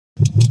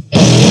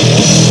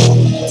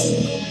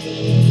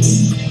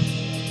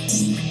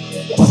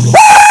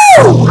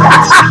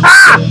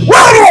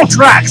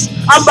tracks.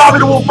 I'm Bobby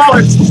the Wolf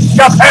Mullins,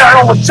 your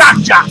paranormal shock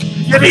jock,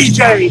 your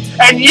DJ,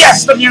 and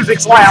yes, the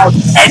music's loud,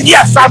 and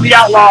yes, I'm the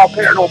outlaw of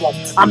paranormal.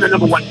 I'm the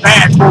 #1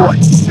 bad boy.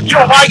 If you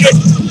don't like it,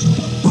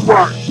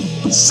 word.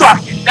 Suck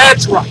it.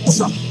 That's right,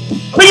 suck it.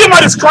 Let me get my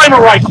disclaimer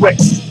right quick.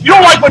 You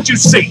don't like what you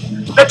see,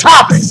 the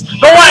topics,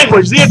 the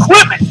language, the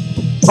equipment.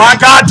 My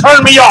God,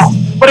 turn me off.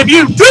 But if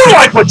you do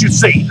like what you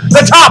see,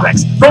 the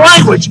topics, the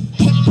language,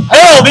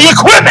 hell, the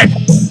equipment,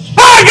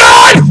 my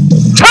God,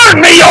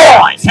 turn me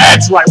on.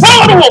 That's right.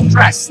 Roll the wolf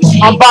track.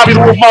 I'm Bobby the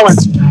Wolf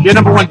Mullins, your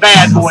 #1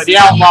 bad boy, the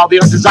outlaw,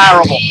 the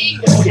undesirable.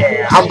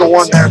 Yeah, I'm the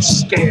one they're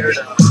scared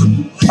of.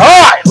 All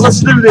right, let's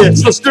do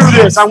this. Let's do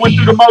this. I went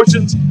through the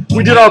motions.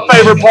 We did our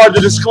favorite part,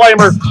 the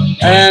disclaimer.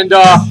 And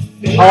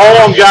hold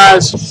on,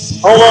 guys.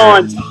 Hold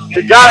on.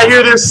 You gotta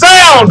hear this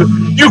sound.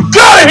 You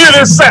gotta hear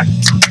this sound.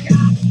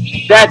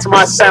 That's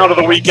my sound of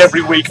the week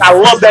every week. I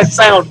love that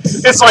sound.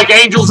 It's like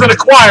angels in a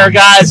choir,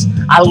 guys.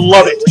 I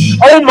love it.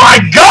 Oh my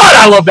God,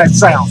 I love that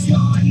sound.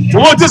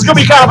 Well, look, this is gonna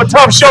be kind of a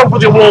tough show for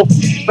the Wolf,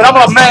 but I'm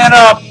gonna man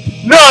up,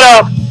 nut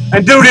up,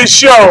 and do this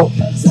show.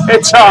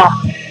 It's a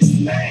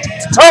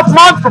tough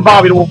month for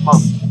Bobby the Wolf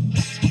Month.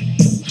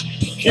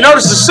 You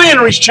notice the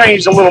scenery's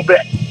changed a little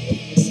bit.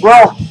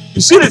 Well,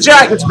 you see the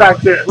jackets back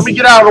there. Let me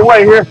get out of the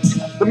way here.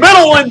 The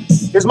middle one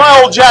is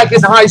my old jacket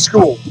in high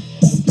school.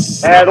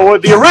 And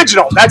the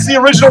original, that's the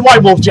original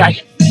White Wolf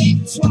jacket.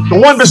 The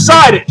one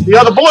beside it, the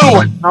other blue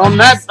one, on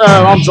that,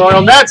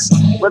 on that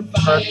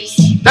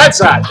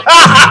side.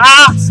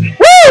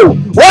 Woo!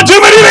 One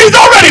too many of these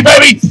already,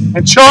 baby!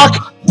 And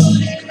Chuck,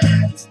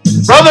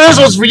 brother, this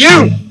one's for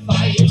you.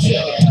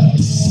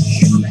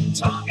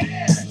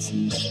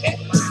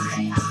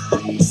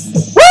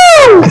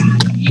 Woo!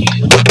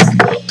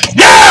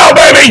 Yeah,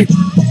 baby!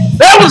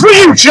 That was for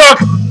you,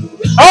 Chuck.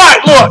 All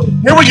right, look,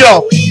 here we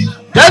go.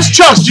 That's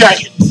Chuck's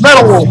jacket,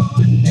 Metal Wolf.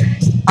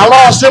 I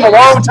lost him a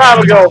long time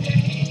ago.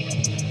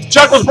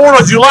 Chuck was born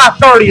on July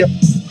 30th,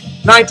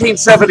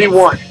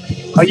 1971,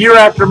 a year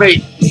after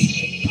me.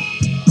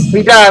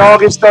 He died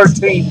August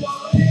 13th,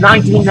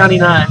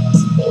 1999.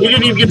 He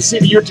didn't even get to see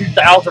the year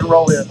 2000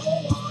 roll in.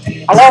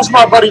 I lost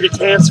my buddy to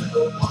cancer.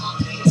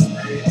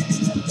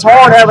 It's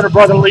hard having a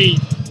brother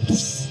leave.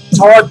 It's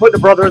hard putting a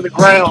brother in the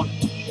ground.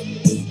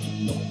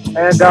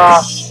 And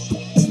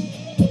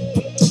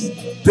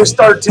this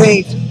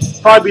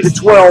 13th, probably the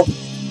 12th,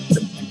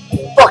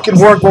 fucking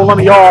work won't let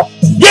me off.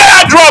 Yeah,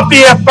 I dropped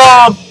the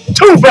F-bomb.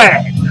 Too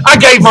bad. I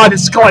gave my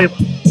disclaimer.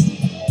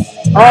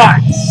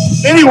 Alright.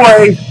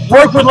 Anyway,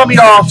 work wouldn't let me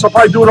off, so I'll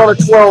probably do it on the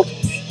 12th.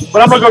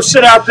 But I'm going to go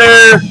sit out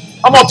there.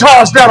 I'm going to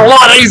toss down a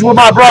lot of these with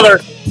my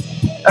brother.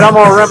 And I'm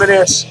going to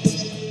reminisce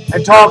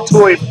and talk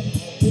to him.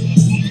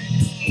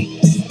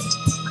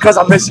 Because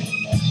I miss him.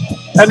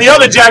 And the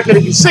other jacket,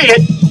 if you see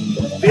it,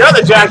 the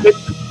other jacket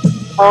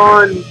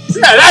on,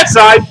 that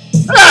side.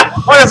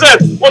 Like I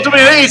said, one too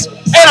many of these,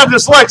 and I'm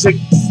dyslexic.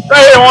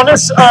 Right here on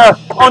this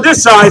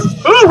side.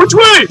 Ooh, which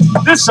way?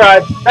 This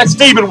side. That's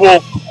Demon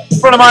Wolf. A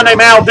friend of mine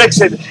named Al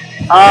Dixon.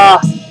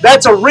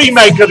 That's a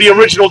remake of the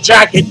original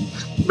jacket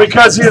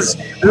because his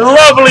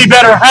lovely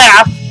better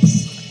half,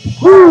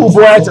 ooh,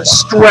 boy, that's a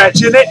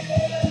stretch, isn't it?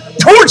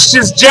 Torched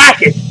his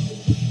jacket.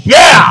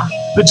 Yeah,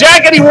 the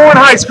jacket he wore in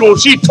high school,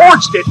 she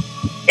torched it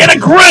in a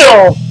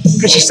grill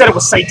because she said it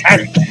was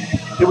satanic.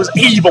 It was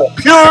evil,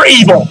 pure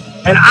evil.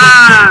 And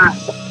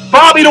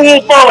Bobby the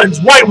Wolf Mullins,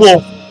 White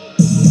Wolf,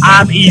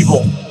 I'm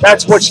evil.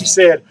 That's what she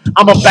said.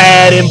 I'm a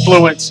bad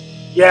influence.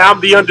 Yeah, I'm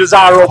the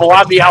undesirable.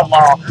 I'm the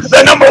outlaw.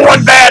 The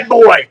 #1 bad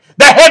boy.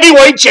 The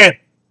heavyweight champ.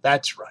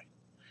 That's right.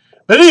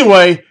 But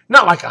anyway,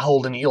 not like I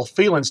hold any ill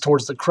feelings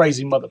towards the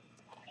crazy mother.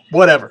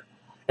 Whatever.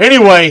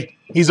 Anyway,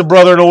 he's a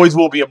brother and always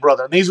will be a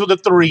brother. And these were the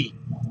 3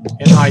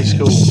 in high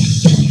school.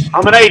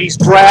 I'm an 80s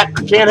brat.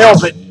 I can't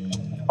help it.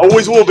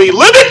 Always will be.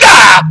 Live and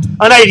die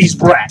an 80s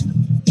brat.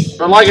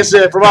 And like I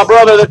said, for my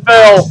brother that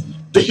fell,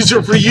 these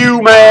are for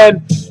you,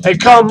 man. And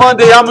come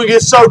Monday, I'm going to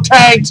get so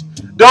tanked.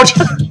 Don't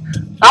you?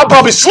 I'll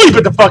probably sleep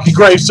at the fucking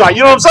gravesite.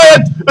 You know what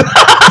I'm saying?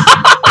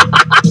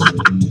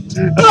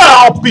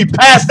 I'll be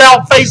passed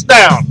out face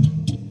down.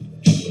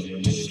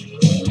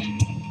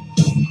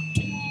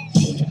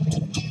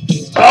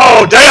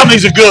 Oh, damn,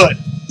 these are good.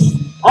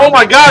 Oh,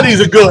 my God,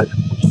 these are good.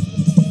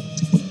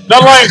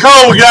 Nothing like a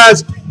cold,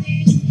 guys.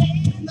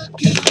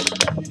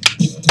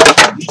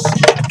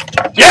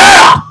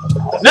 Yeah!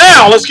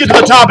 Now, let's get to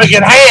the topic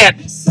at hand.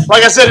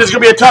 Like I said, it's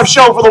going to be a tough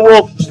show for the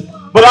Wolf.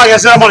 But like I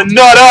said, I'm going to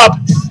nut up.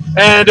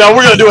 And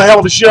we're going to do a hell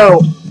of a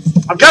show.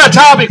 I've got a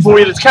topic for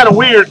you that's kind of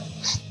weird. A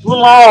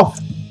little off.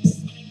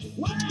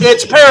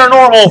 It's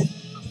paranormal.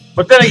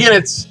 But then again,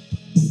 it's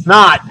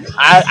not.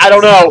 I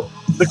don't know.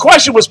 The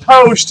question was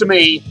posed to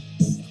me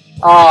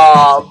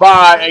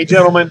by a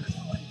gentleman.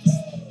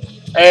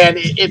 And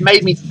it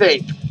made me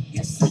think.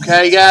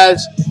 Okay,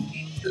 guys?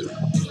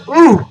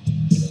 Ooh.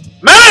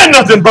 Man,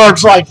 nothing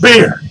burps like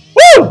beer.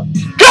 Woo!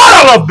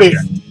 God, I love beer.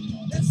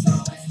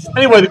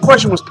 Anyway, the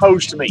question was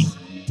posed to me.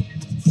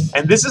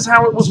 And this is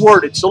how it was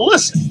worded. So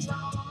listen.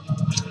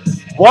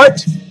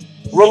 What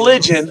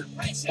religion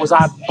was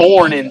I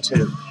born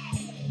into?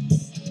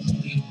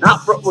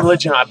 Not what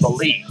religion I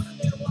believe,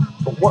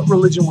 but what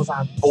religion was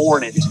I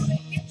born into?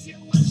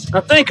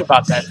 Now think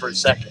about that for a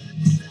second.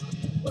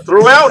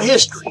 Throughout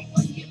history,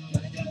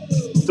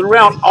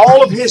 throughout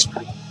all of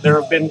history, there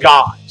have been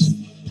gods.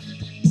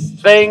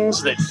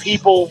 Things that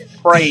people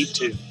prayed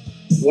to,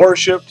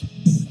 worshipped,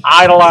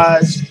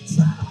 idolized.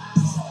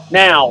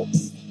 Now,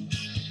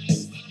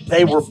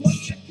 they were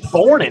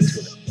born into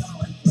it.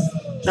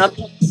 Now,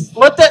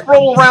 let that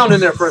roll around in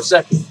there for a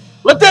second.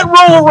 Let that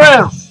roll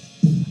around.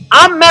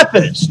 I'm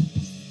Methodist.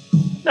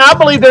 Now, I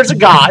believe there's a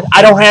God.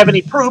 I don't have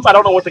any proof. I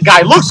don't know what the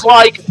guy looks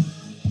like.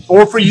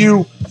 Or for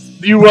you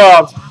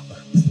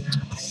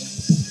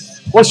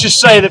let's just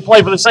say that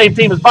play for the same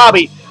team as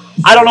Bobby,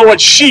 I don't know what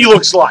she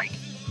looks like.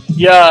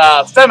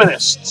 Yeah,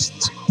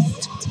 feminists.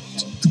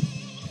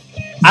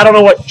 I don't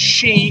know what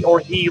she or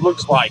he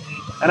looks like.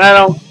 And I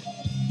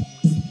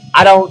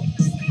don't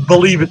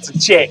believe it's a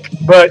chick.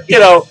 But,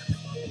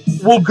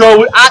 we'll go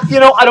with, I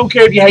don't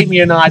care if you hate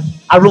me or not.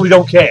 I really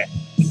don't care.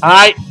 All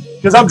right?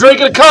 Because I'm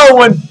drinking a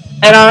Cohen,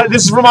 and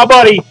this is for my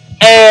buddy,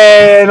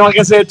 and like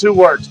I said, 2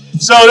 words.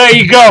 So there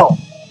you go.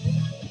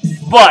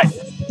 But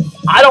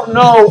I don't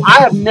know. I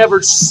have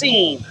never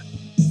seen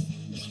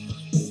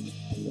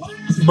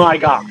my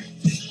God.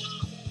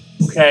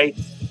 Okay?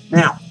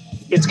 Now,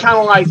 it's kind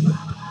of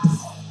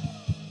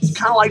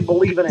like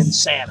believing in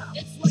Santa.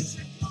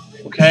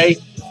 Okay?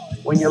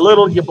 When you're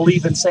little, you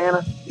believe in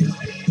Santa.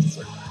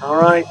 All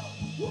right?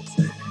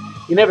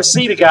 You never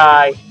see the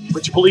guy,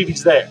 but you believe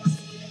he's there.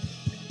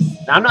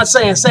 Now, I'm not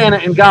saying Santa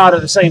and God are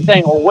the same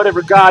thing, or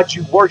whatever God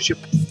you worship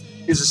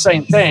is the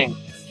same thing.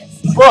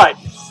 But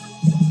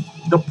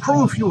the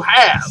proof you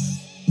have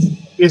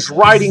is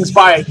writings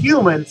by a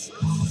human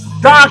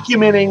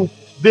documenting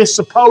this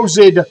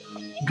supposed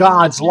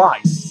God's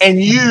life.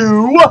 And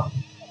you,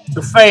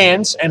 the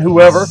fans and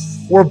whoever,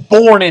 were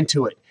born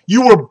into it.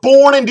 You were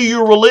born into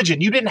your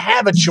religion. You didn't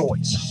have a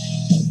choice.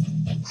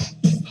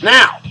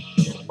 Now,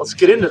 let's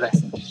get into that.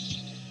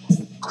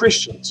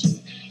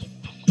 Christians,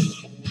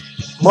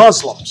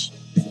 Muslims,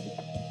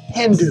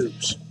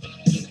 Hindus,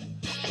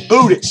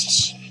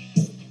 Buddhists,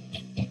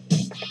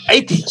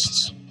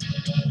 atheists,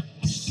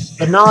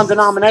 the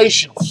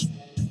non-denominationals.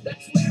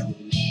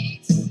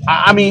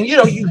 I mean,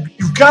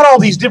 you've got all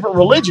these different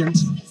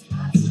religions,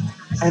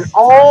 and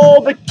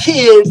all the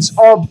kids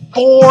are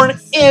born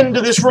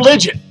into this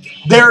religion.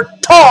 They're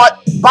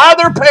taught by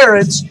their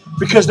parents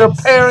because their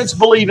parents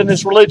believe in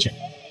this religion.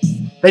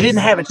 They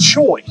didn't have a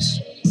choice.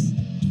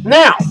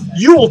 Now,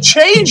 you will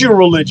change your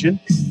religion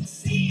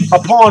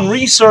upon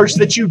research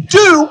that you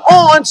do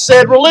on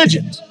said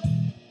religions.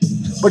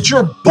 But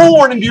you're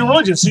born into your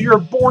religion, so you're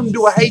born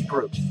into a hate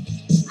group.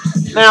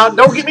 Now,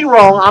 don't get me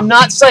wrong. I'm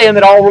not saying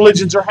that all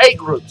religions are hate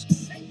groups.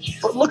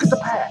 But look at the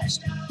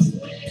past.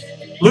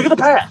 Look at the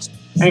past.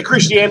 And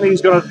Christianity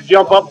is going to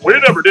jump up. We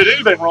never did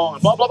anything wrong,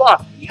 and blah, blah,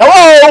 blah.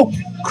 Hello,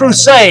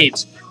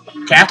 Crusades.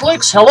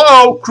 Catholics,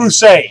 hello,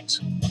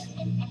 Crusades.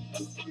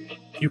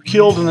 You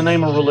killed in the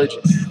name of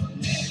religion.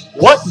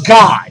 What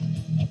God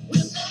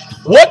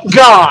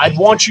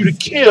wants you to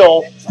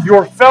kill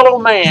your fellow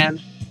man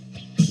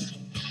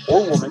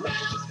or woman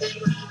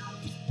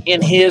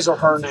in his or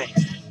her name?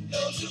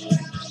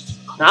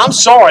 Now, I'm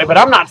sorry, but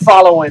I'm not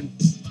following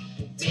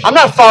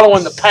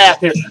the path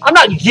here. I'm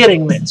not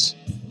getting this.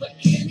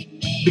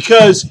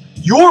 Because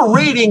you're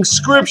reading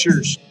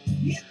scriptures,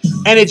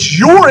 and it's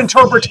your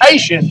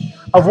interpretation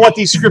of what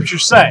these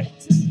scriptures say.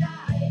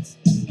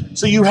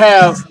 So you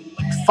have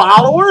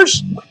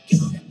followers,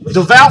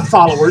 devout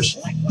followers,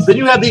 then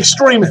you have the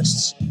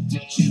extremists.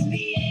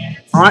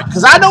 All right?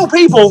 Because I know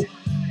people,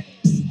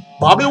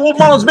 Bobby Wolf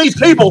Mullins meets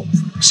people,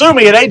 sue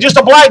me, it ain't just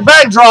a black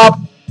backdrop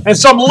and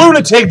some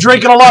lunatic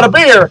drinking a lot of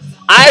beer.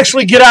 I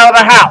actually get out of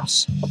the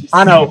house.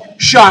 I know.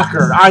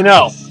 Shocker. I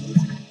know.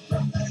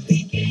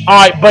 All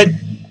right, but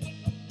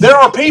there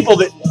are people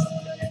that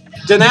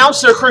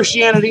denounce their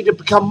Christianity to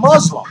become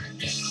Muslim,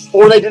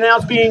 or they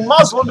denounce being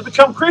Muslim to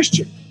become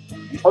Christian,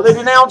 or they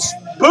denounce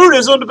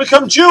Buddhism to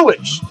become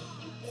Jewish,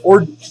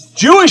 or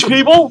Jewish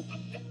people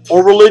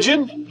or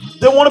religion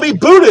that want to be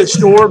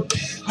Buddhist, or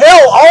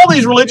hell, all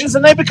these religions,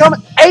 and they become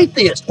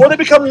atheist, or they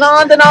become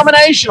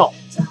non-denominational.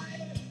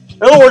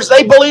 In other words,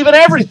 they believe in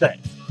everything.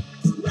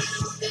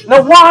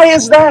 Now, why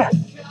is that?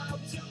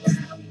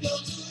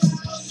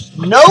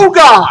 No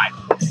God,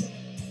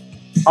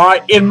 all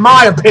right, in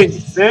my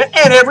opinion,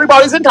 and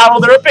everybody's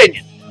entitled to their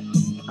opinion,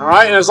 all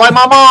right, and it's like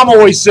my mom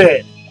always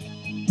said,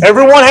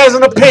 everyone has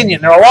an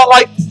opinion. They're a lot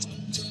like,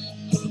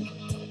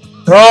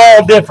 they're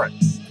all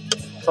different.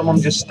 Some of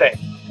them just stink.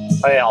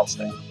 They all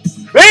stink.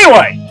 But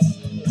anyway,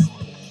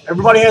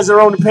 everybody has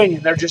their own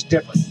opinion. They're just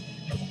different.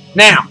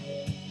 Now,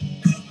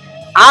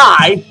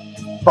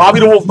 Bobby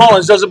the Wolf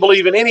Mullins, doesn't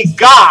believe in any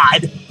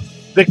God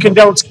that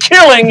condones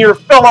killing your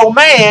fellow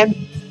man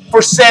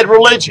for said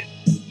religion.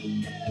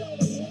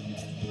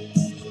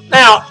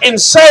 Now, in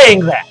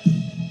saying that,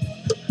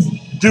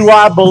 do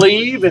I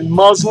believe in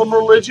Muslim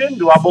religion?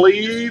 Do I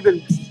believe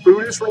in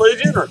Buddhist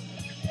religion, or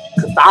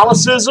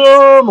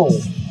Catholicism, or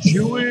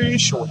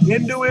Jewish, or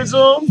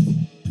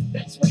Hinduism?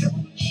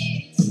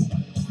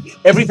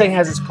 Everything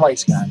has its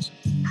place, guys.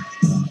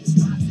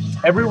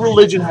 Every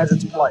religion has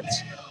its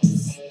place.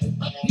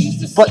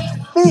 But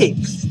think,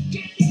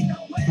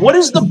 what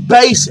is the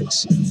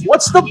basics?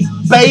 What's the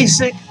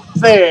basic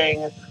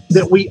thing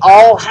that we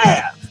all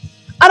have?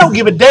 I don't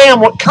give a damn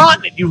what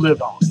continent you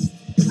live on.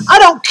 I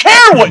don't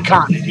care what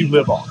continent you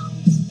live on.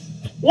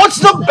 What's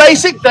the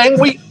basic thing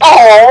we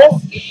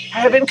all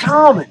have in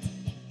common?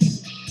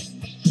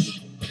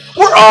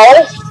 We're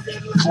all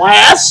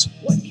class.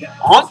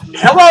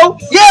 Hello?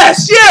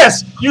 Yes,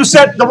 yes. You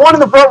said the one in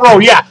the front row.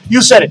 Yeah,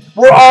 you said it.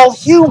 We're all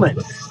human.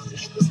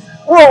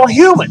 We're all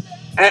human.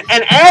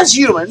 And as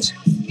humans,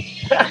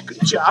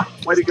 good job.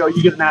 Way to go.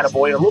 You get an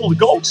attaboy, a little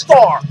gold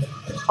star.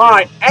 All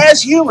right,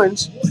 as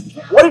humans,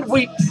 what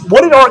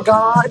did our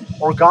God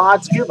or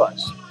gods give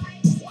us?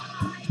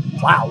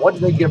 Wow, what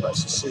did they give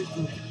us? Let's see.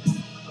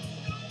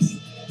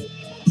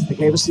 They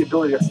gave us the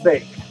ability to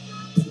think.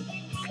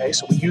 Okay,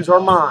 so we use our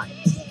mind.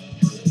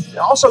 They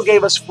also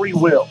gave us free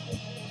will.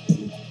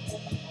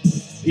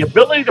 The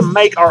ability to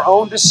make our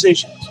own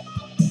decisions.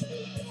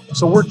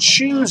 So we're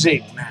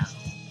choosing now.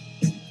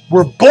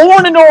 We're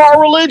born into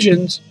our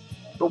religions,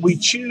 but we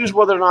choose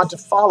whether or not to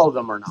follow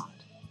them or not.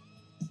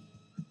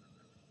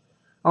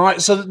 All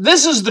right, so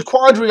this is the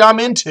quandary I'm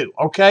into,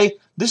 okay?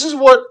 This is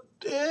what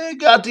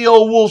got the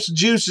old wolf's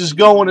juices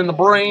going in the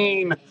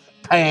brain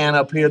pan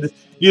up here.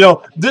 You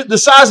know, the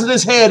size of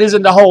this head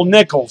isn't the whole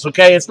nickels,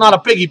 okay? It's not a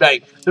piggy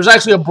bank. There's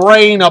actually a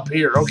brain up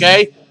here,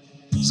 okay?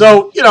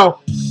 So, you know,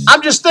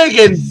 I'm just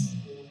thinking,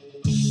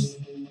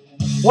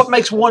 what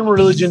makes one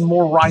religion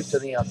more right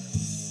than the other?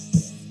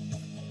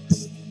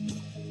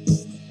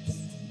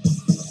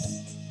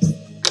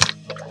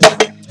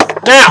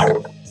 Now,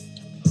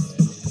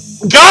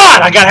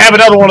 God, I got to have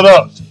another one of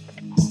those.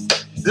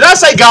 Did I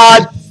say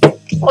God?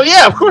 Well,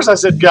 yeah, of course I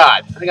said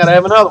God. I got to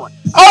have another one.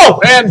 Oh,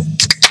 and,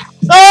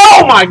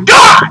 oh my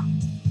God!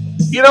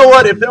 You know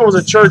what? If there was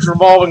a church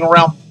revolving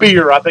around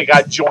beer, I think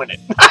I'd join it.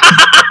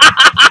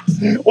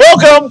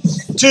 Welcome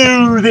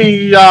to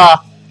the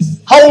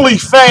holy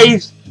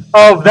faith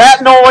of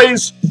that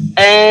noise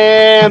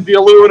and the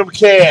aluminum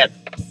can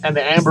and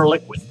the amber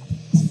liquid.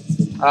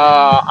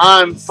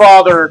 I'm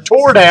Father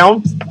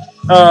Toredown.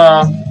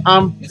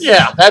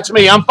 Yeah, that's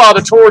me. I'm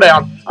Father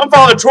Toredown. I'm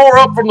Father Tore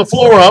Up from the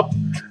floor up.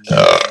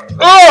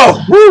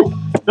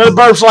 Another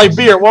burps like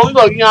beer. Well,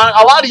 look, you know,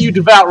 a lot of you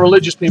devout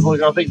religious people are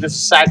going to think this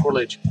is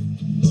sacrilege.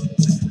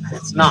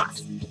 It's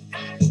not.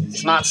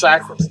 It's not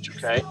sacrilege,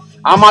 okay?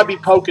 I might be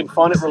poking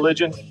fun at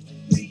religion,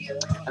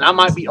 and I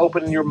might be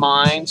opening your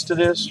minds to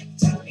this,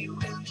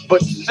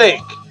 but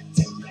think.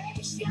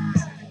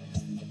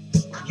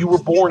 You were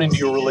born into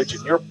your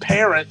religion. Your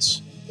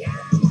parents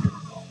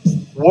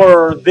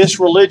were this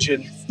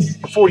religion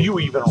before you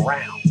were even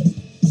around.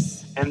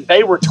 And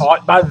they were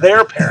taught by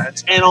their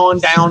parents and on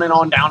down and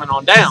on down and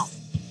on down.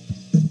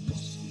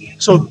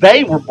 So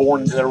they were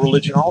born into their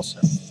religion also.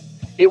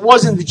 It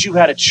wasn't that you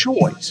had a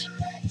choice.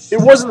 It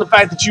wasn't the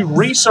fact that you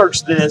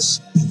researched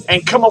this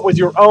and come up with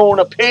your own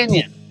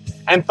opinion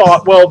and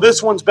thought, well,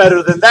 this one's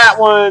better than that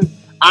one.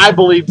 I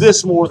believe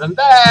this more than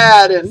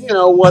that, and, you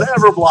know,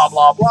 whatever, blah,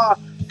 blah, blah.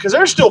 Because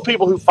there's still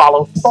people who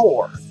follow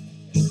Thor.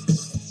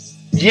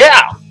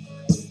 Yeah,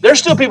 there's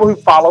still people who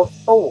follow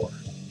Thor,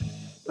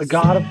 the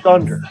god of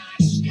thunder,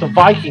 the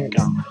Viking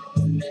god.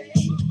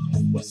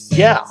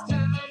 Yeah,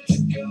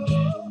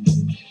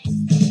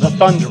 the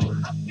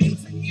Thunderer,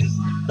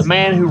 the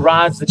man who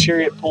rides the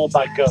chariot pulled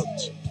by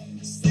goats.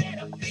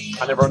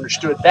 I never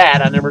understood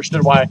that. I never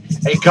understood why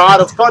a god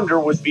of thunder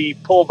would be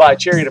pulled by a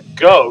chariot of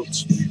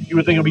goats. You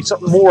would think it would be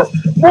something more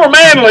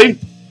manly,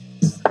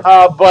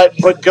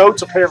 but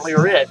goats apparently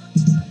are it.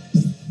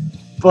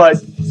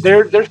 But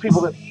there's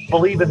people that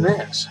believe in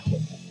this.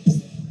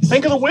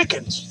 Think of the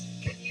Wiccans.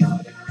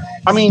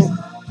 I mean,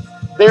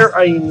 they're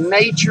a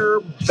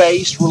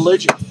nature-based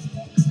religion.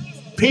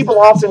 People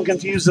often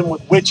confuse them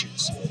with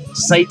witches,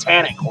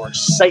 satanic or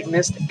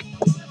satanistic.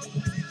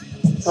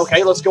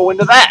 Okay, let's go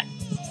into that.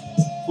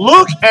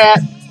 Look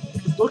at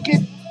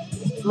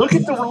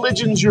the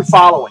religions you're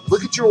following.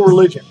 Look at your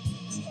religion.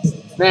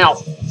 Now,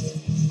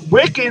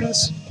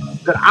 Wiccans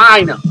that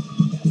I know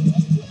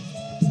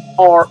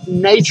are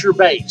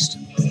nature-based.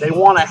 They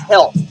want to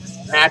help.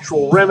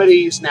 Natural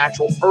remedies,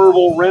 natural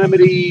herbal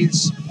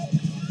remedies.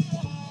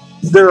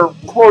 Their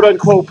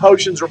quote-unquote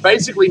potions are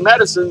basically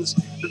medicines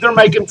that they're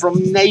making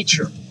from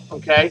nature,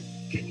 okay?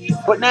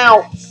 But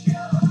now,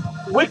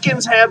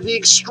 Wiccans have the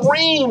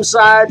extreme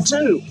side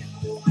too.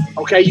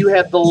 Okay, you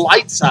have the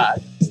light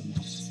side,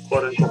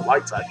 quote-unquote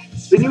light side.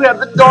 Then you have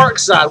the dark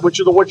side, which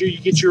are the ones you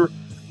get your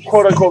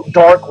quote-unquote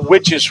dark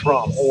witches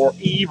from, or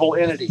evil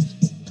entities.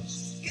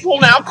 Well,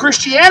 now,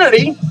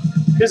 Christianity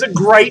is a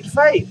great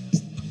faith.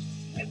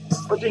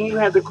 But then you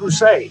have the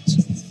Crusades.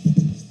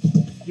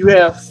 You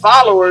have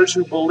followers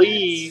who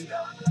believe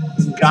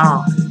in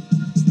God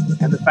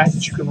and the fact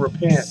that you can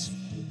repent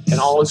and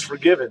all is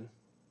forgiven.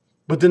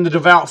 But then the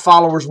devout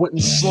followers went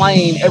and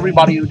slain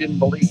everybody who didn't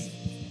believe.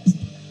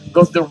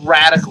 The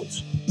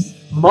radicals.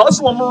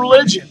 Muslim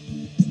religion,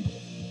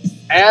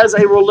 as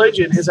a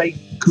religion, is a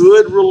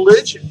good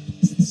religion.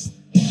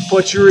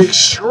 But your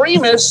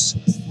extremists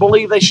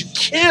believe they should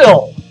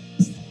kill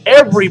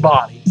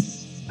everybody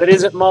that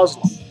isn't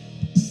Muslim.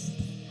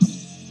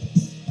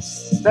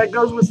 That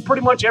goes with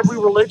pretty much every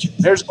religion.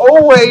 There's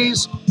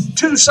always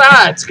two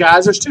sides,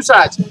 guys. There's two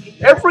sides.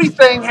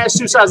 Everything has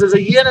two sides. There's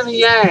a yin and a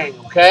yang,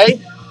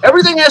 okay?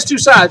 Everything has two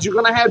sides. You're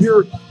going to have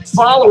your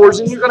followers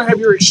and you're going to have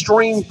your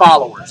extreme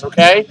followers,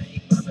 okay?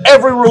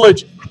 Every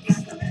religion.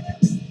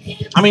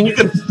 I mean,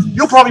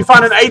 you'll probably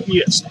find an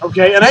atheist,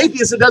 okay? An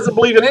atheist that doesn't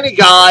believe in any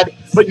God,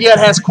 but yet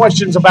has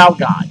questions about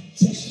God.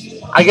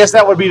 I guess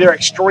that would be their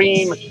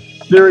extremists.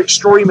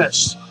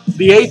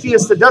 The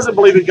atheist that doesn't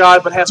believe in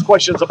God, but has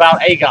questions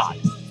about a God.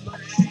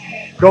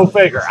 Go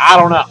figure. I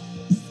don't know.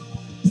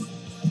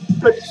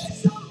 But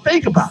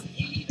think about it.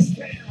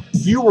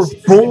 You were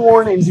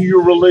born into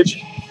your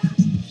religion.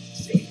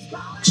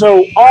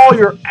 So all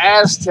your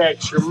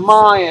Aztecs, your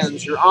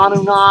Mayans, your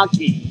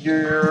Anunnaki,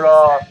 your,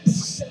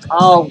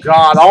 all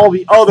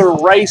the other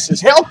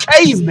races, hell,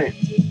 cavemen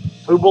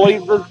who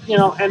believed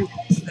and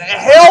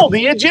hell,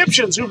 the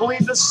Egyptians who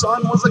believed the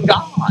sun was a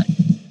god.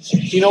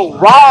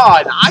 Ra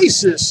and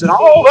Isis and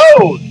all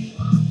those.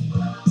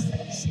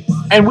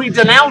 And we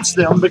denounce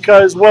them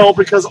because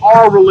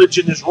our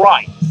religion is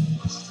right.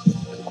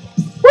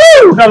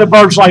 Woo! Another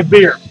bird's like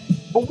beer.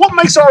 But what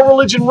makes our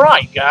religion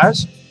right,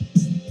 guys?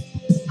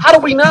 How do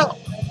we know?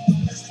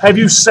 Have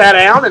you sat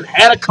down and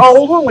had a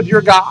cold one with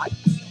your God?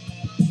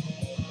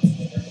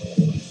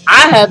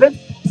 I haven't.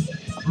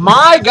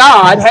 My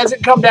God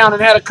hasn't come down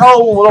and had a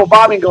cold one with old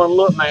Bobby and going,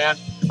 look, man,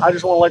 I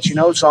just want to let you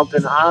know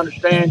something. I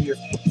understand your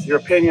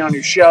opinion on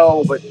your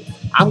show, but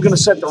I'm going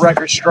to set the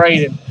record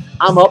straight, and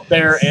I'm up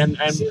there, and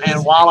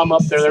while I'm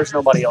up there, there's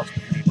nobody else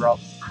with me, bro.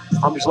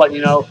 I'm just letting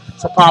you know.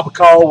 So pop a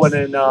cold,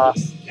 and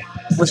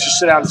let's just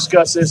sit down and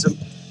discuss this, and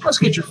let's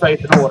get your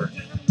faith in order.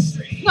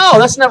 No,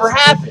 that's never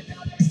happened.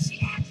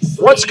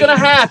 What's going to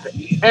happen?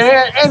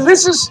 And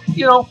this is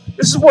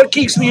what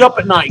keeps me up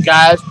at night,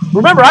 guys.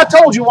 Remember, I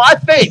told you what I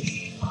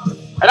think.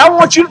 And I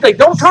want you to think.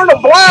 Don't turn a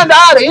blind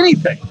eye to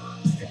anything.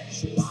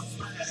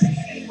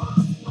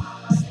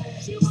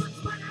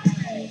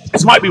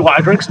 This might be why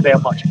I drink so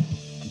damn much.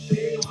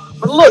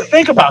 But look,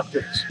 think about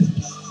this.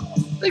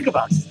 Think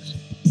about this.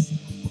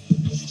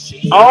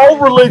 All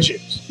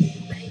religions,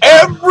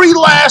 every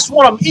last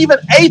one of them, even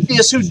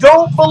atheists who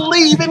don't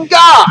believe in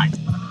God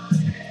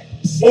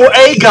or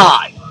a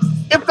God,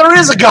 if there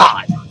is a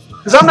God,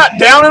 because I'm not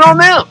downing on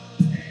them.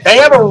 They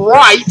have a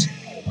right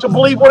to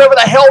believe whatever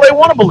the hell they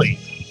want to believe.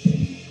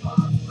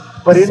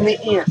 But in the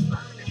end,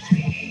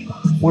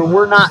 when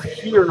we're not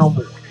here no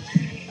more,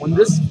 when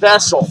this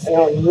vessel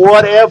or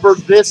whatever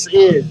this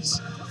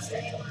is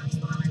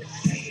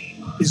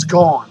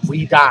gone,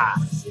 we die.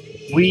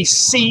 We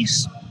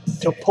cease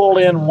to pull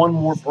in one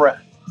more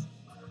breath.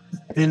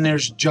 Then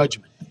there's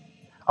judgment.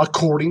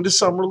 According to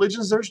some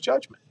religions, there's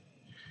judgment.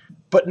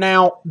 But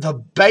now, the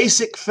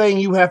basic thing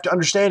you have to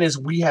understand is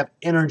we have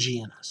energy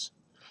in us.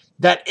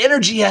 That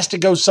energy has to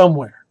go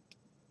somewhere.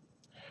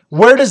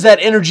 Where does that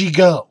energy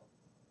go?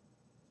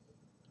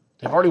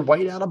 They've already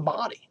weighed out a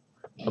body.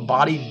 The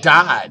body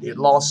died. It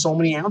lost so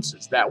many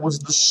ounces. That was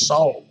the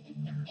soul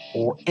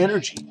or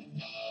energy.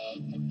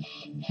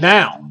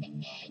 Now,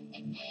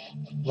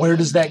 where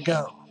does that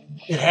go?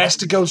 It has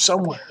to go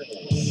somewhere.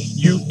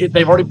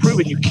 They've already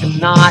proven you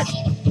cannot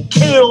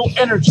kill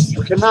energy.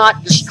 You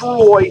cannot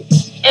destroy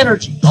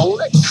energy.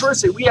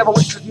 Electricity. We have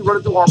electricity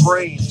running through our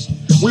brains.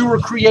 We were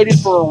created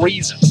for a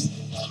reason.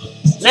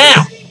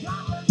 Now,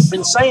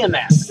 in saying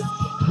that,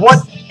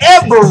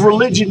 whatever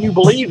religion you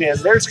believe in,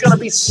 there's going to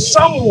be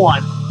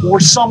someone or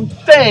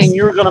something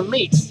you're going to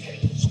meet.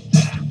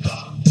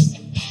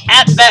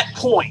 At that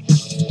point,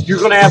 you're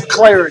going to have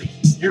clarity.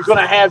 You're going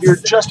to have your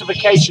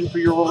justification for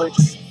your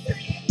religion.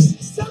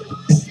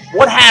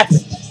 What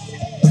happens?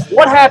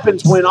 What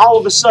happens when all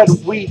of a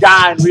sudden we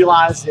die and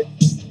realize that,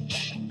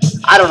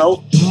 I don't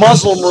know,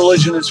 Muslim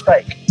religion is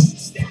fake?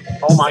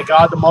 Oh my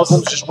God, the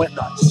Muslims just went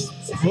nuts.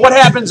 What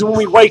happens when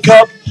we wake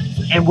up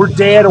and we're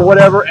dead or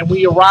whatever, and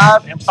we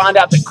arrive and find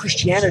out that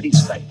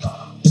Christianity's fake?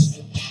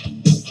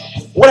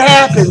 What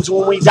happens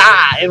when we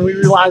die and we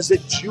realize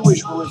that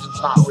Jewish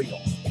religion's not real?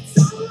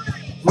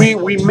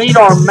 We meet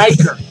our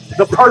maker,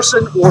 the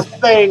person or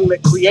thing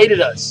that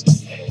created us,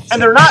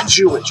 and they're not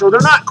Jewish, or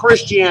they're not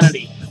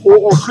Christianity,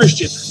 or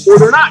Christian, or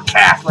they're not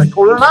Catholic,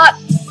 or they're not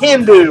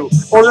Hindu,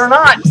 or they're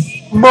not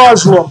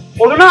Muslim,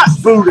 or they're not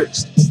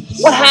Buddhist.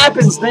 What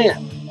happens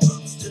then?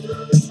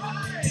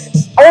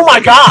 Oh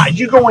my God,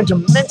 you go into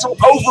mental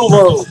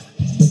overload.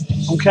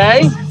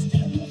 Okay?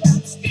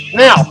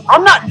 Now,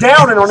 I'm not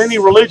downing on any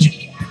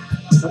religion.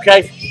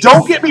 Okay?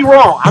 Don't get me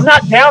wrong. I'm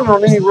not downing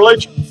on any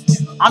religion.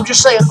 I'm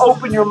just saying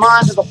open your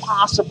mind to the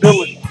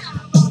possibilities.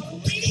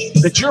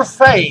 That your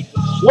faith,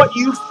 what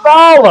you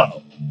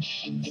follow,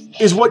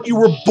 is what you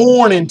were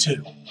born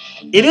into.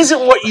 It isn't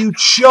what you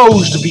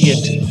chose to be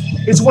into.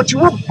 It's what you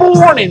were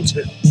born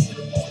into.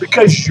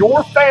 Because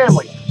your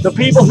family, the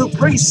people who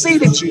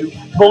preceded you,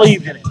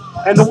 believed in it.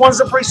 And the ones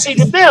that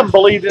preceded them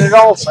believed in it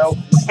also.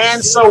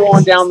 And so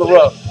on down the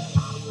road.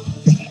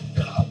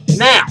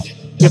 Now,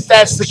 if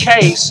that's the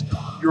case,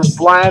 You're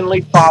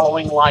blindly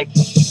following like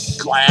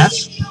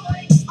class.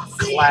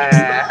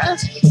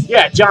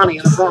 Yeah, Johnny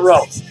in the front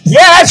row.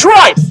 Yeah, that's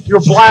right.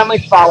 You're blindly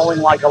following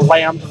like a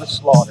lamb to the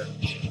slaughter.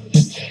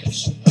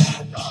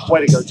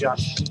 Way to go,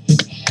 Johnny.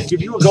 I'll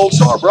give you a gold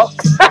star, bro.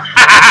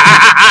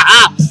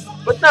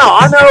 But no,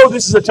 I know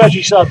this is a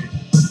touchy subject.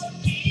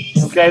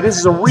 Okay, this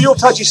is a real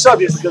touchy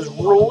subject because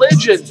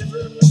religion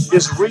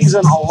is the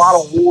reason a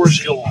lot of wars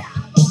go on.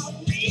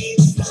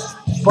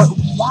 But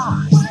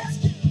why?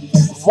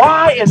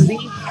 Why in the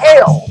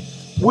hell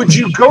would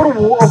you go to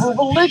war over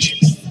religion?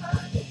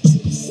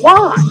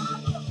 Why?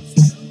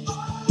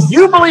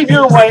 You believe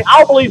your way,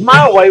 I'll believe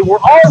my way. We're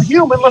all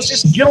human. Let's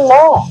just get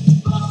along.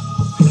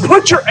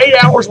 Put your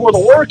 8 hours worth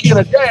of work in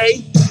a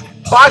day.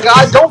 By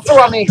God, don't fill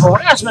out any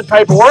harassment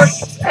paperwork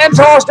and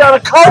toss down a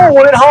cold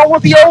one at home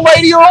with the old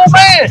lady or old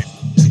man.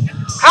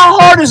 How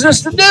hard is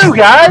this to do,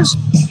 guys?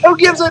 Who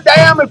gives a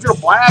damn if you're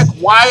black,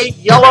 white,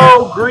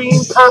 yellow,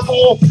 green,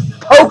 purple,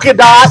 polka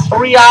dot,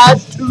 three-eyed,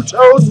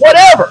 two-toed,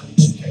 whatever?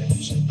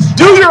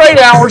 Do your 8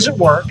 hours at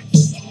work.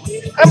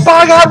 And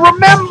by God,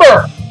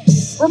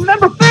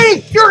 remember,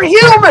 think, you're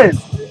human.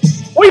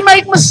 We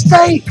make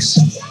mistakes.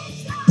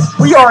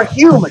 We are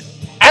human.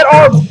 At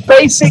our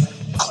basic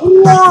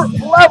core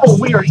level,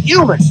 we are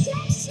human.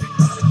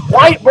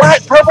 White,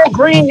 black, purple,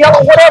 green,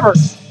 yellow, whatever.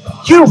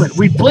 Human.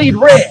 We bleed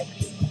red.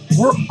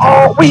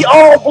 We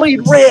all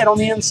bleed red on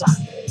the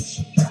inside.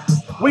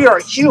 We are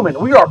human.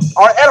 We are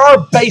at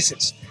our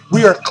basis.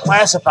 We are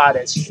classified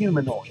as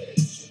humanoid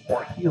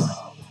or human.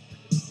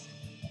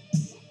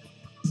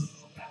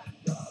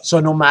 So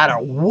no matter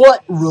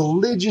what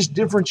religious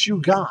difference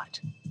you got,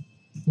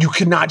 you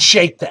cannot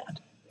shake that.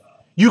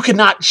 You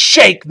cannot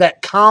shake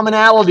that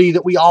commonality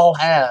that we all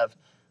have,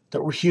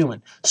 that we're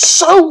human.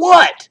 So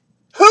what?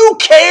 Who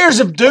cares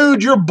if,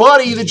 dude, your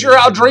buddy that you're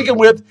out drinking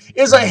with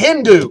is a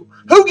Hindu?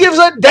 Who gives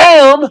a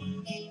damn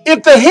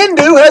if the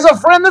Hindu has a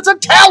friend that's a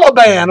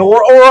Taliban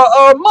or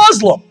a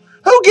Muslim?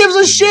 Who gives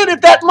a shit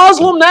if that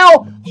Muslim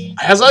now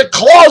has a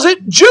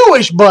closet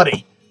Jewish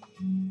buddy?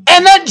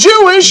 And that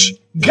Jewish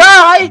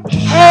guy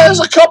has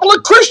a couple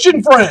of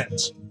Christian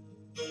friends.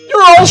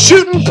 You're all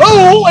shooting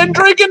pool and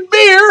drinking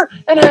beer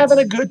and having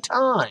a good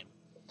time.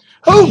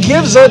 Who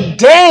gives a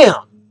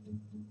damn?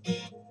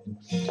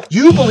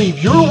 You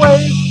believe your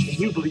way, and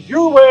you believe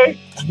your way,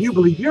 and you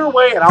believe your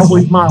way, and I'll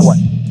believe my way.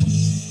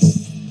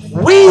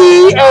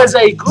 We, as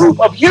a group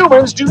of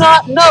humans, do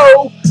not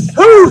know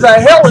who the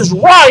hell is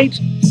right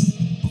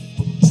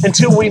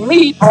until we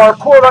meet our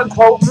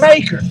quote-unquote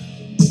maker.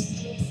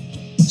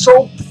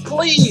 So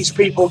please,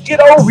 people, get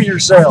over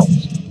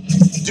yourselves.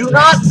 Do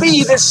not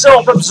be this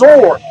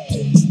self-absorbed,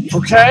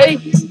 okay?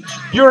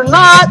 You're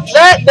not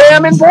that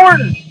damn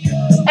important,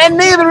 and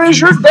neither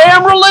is your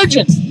damn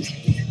religion.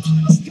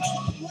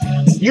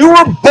 You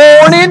were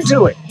born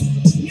into it,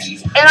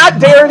 and I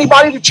dare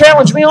anybody to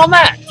challenge me on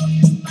that.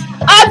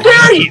 I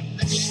dare you.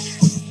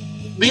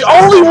 The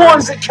only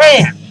ones that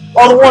can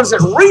are the ones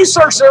that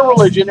researched their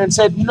religion and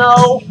said,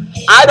 no,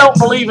 I don't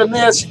believe in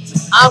this.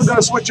 I'm going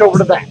to switch over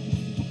to that.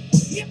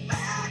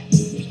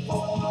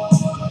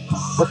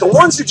 But the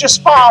ones that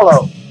just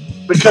follow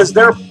because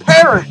their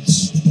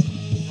parents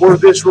were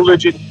this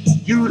religion,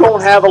 you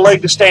don't have a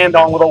leg to stand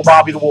on with old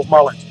Bobby the Wolf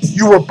Mullins.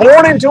 You were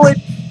born into it.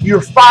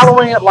 You're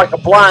following it like a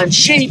blind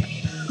sheep,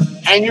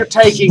 and you're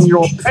taking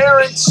your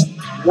parents'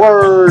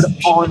 word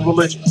on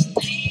religion.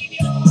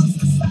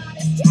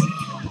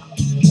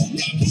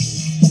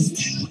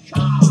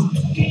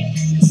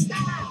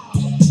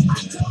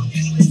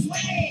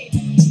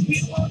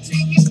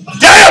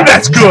 Damn,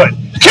 that's good.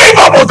 Keep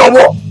up with the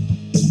wolf.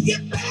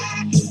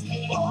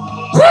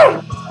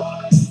 Woo.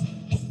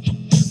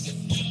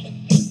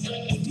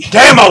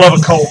 Damn, I love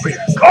a cold beer.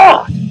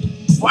 God,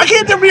 why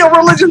can't there be a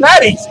religion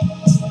that easy?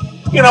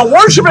 You know,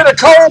 worshiping a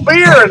cold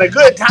beer and a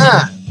good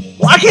time.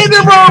 Why can't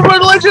there be a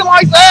religion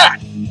like that?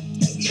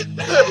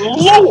 Good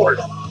Lord.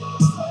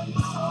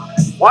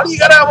 Why do you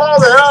got to have all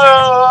the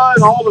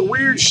and all the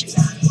weird shit?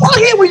 Why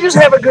can't we just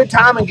have a good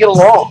time and get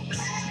along?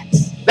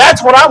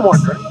 That's what I'm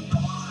wondering.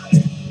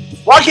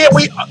 Why can't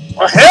we?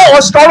 Hell,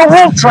 let's start a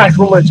wolf track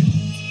religion.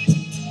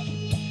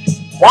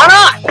 Why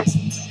not?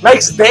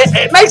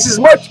 It makes as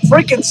much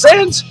freaking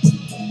sense.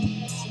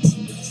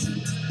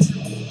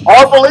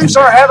 Our beliefs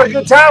are have a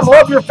good time,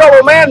 love your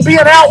fellow man, be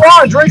an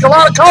outlaw, and drink a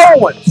lot of cold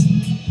ones.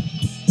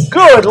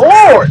 Good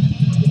Lord.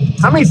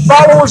 How many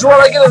followers will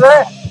I get of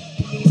that?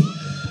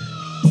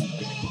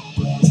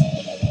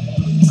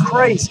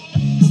 Crazy.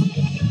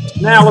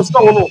 Now, let's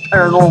throw a little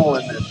paranormal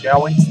in this,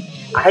 shall we?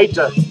 I hate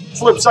to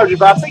flip subject,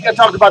 but I think I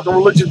talked about the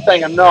religion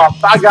thing enough.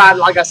 By God,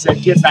 like I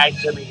said, get back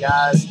to me,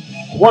 guys.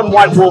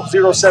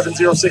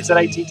 OneWhiteWolf0706 at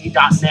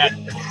att.net.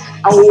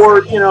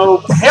 Or, you know,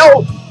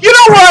 hell, you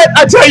know what?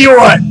 I tell you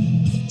what.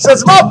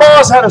 Since my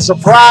boss had a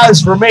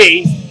surprise for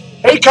me,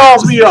 he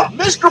calls me up.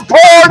 Mr.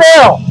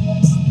 Parnell,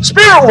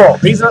 Spirit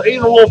Wolf. He's a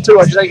wolf too.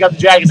 I just ain't got the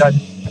jacket done.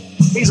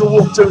 He's a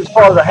wolf too. He's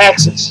part of the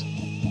HEXUS.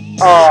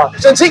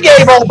 Since he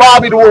gave old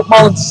Bobby the Wolf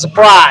Mullins a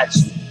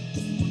surprise.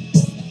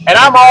 And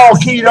I'm all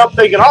keyed up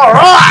thinking, all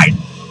right,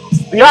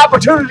 the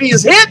opportunity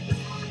is hit.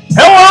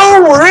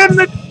 Hello,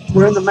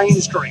 we're in the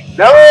mainstream.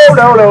 No.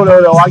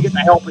 I get to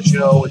help a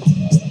show and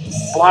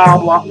blah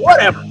blah,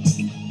 whatever.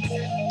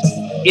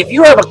 If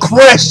you have a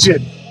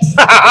question,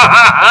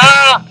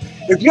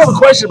 if you have a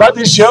question about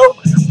this show,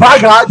 by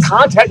God,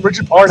 contact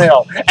Richard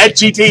Parnell at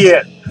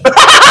GTN.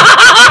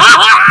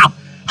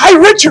 Hey,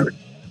 Richard,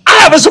 I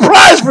have a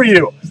surprise for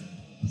you.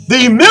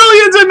 The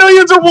millions and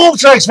millions of Wolf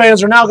Tracks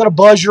fans are now going to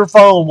buzz your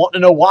phone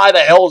wanting to know why the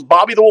hell is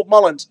Bobby the Wolf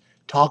Mullins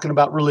talking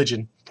about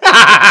religion.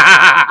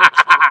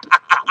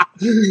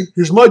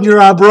 Here's mud in your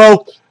eye,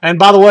 bro. And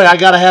by the way, I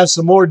got to have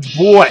some more.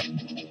 Boy.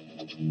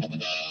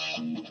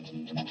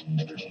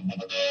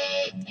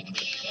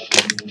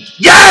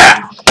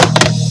 Yeah!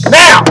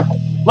 Now,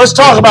 let's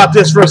talk about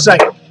this for a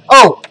second.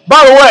 Oh,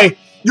 by the way,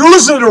 you're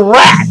listening to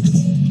Rat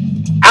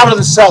Out of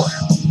the Cellar.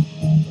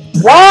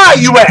 Why,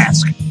 you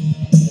ask?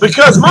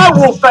 Because my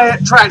Wolf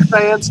Track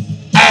fans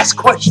ask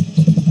questions.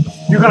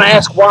 You're going to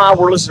ask why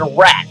we're listening to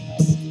Rat.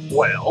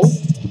 Well,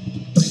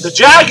 the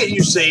jacket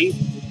you see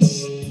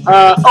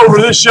over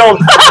this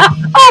shoulder,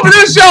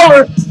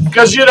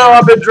 because, you know,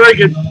 I've been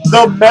drinking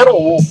the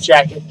Metal Wolf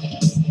jacket.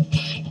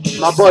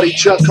 My buddy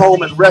Chuck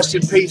Coleman, rest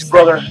in peace,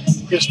 brother.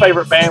 His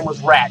favorite band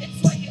was Rat.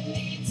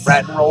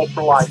 Rat and roll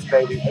for life,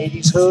 baby.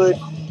 80s hood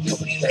till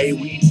the day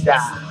we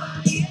die.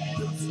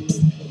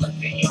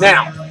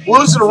 Now,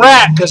 we'll listen to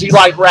Rat because he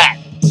liked Rat.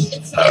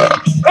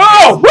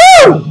 Oh,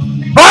 woo!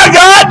 My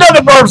God,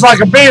 nothing burps like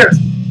a beer.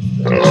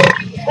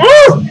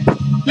 Woo!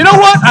 You know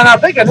what? And I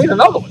think I need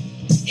another one.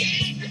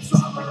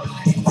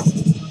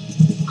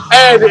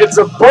 And it's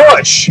a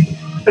bush.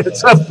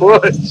 It's a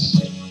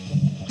bush.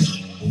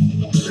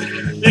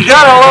 You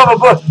gotta love a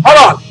bush. Hold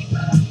on.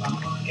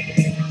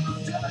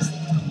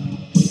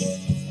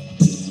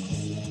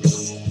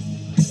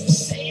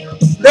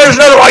 There's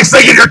nothing like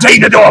sinking your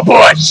teeth into a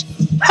bush.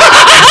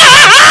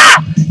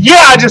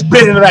 Yeah, I just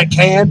bit into that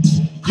can.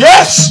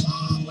 Yes!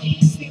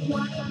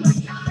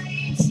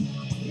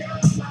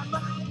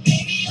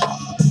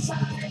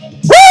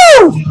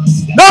 Woo!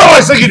 Nothing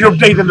like sinking your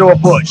teeth into a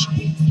bush.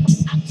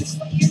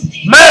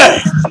 Man!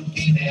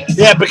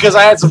 Yeah, because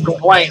I had some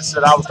complaints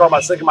that I was talking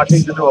about sinking my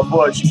teeth into a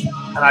bush,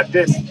 and I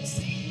didn't.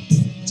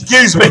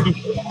 Excuse me.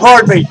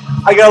 Pardon me.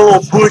 I got a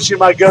little bush in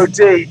my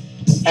goatee,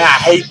 and I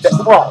hate that.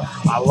 Well,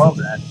 I love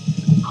that.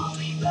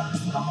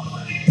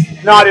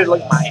 No, I didn't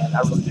lick my hand.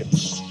 I really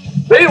didn't.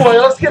 But anyway,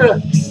 let's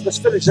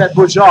finish that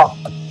bush off,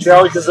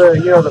 shall we? Because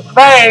you know, the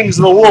fangs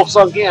of the wolf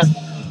sunk in.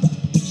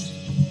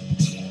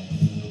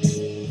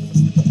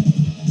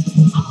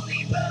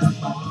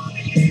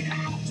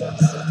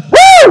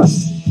 Woo!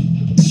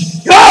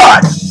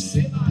 God!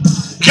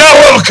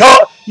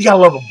 You gotta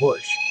love a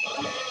bush.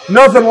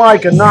 Nothing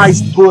like a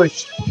nice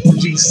bush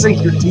that you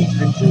sink your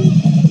teeth into.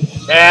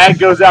 Yeah, it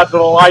goes out to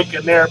the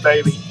lichen there,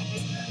 baby.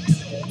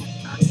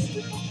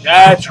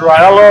 That's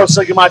right. I love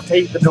sinking my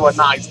teeth into a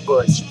nice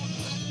bush.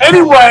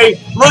 Anyway,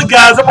 look,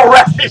 guys, I'm gonna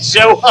wrap this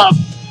show up.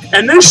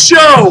 And this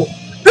show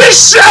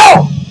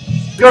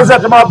goes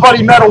out to my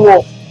buddy Metal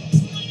Wolf.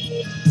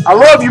 I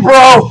love you,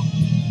 bro.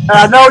 And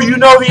I know you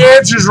know the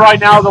answers right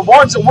now, the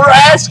ones that we're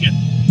asking.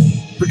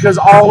 Because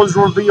all is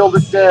revealed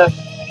at death.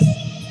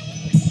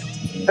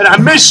 And I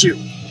miss you.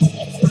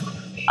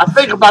 I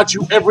think about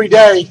you every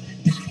day.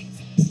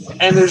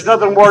 And there's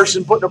nothing worse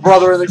than putting a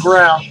brother in the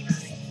ground.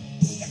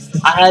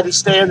 I had to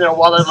stand there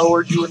while they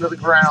lowered you into the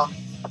ground.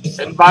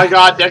 And by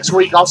God, next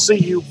week I'll see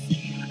you.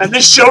 And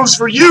this show's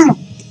for you.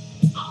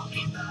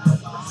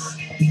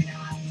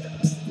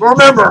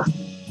 Remember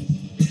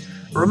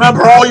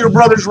all your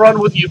brothers run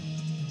with you.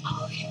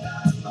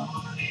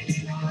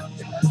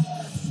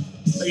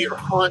 May your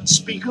hunts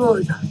be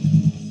good.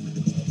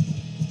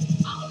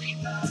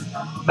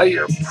 May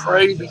your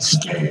prey be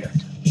scared.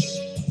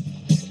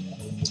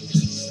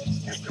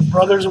 And your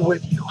brothers are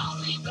with you.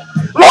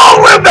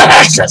 Long live the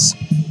HEXUS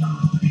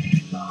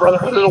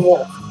Brotherhood of the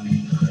Wolf.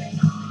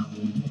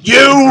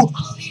 You,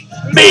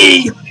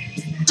 me,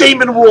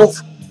 Demon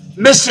Wolf,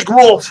 Mystic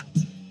Wolf,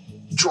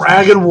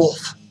 Dragon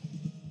Wolf,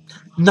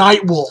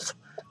 Night Wolf,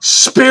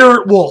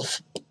 Spirit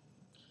Wolf.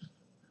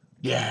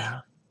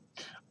 Yeah.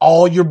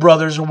 All your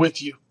brothers are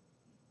with you.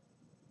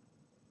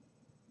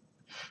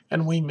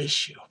 And we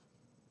miss you.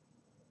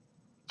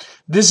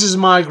 This is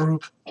my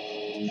group.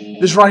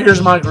 This right here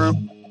is my group.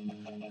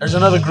 There's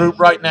another group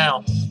right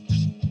now.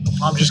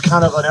 I'm just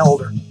kind of an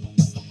elder.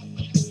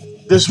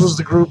 This was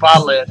the group I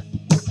led.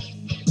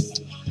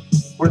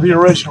 We're the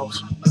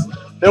originals.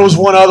 There was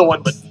one other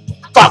one, but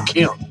fuck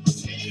him.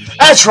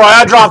 That's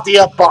right, I dropped the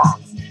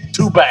F-bomb.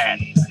 Too bad.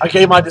 I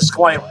gave my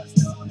disclaimer.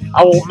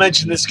 I won't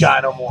mention this guy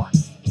no more.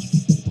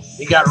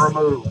 He got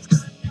removed.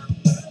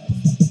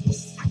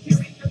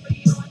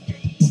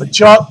 But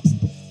Chuck,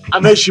 I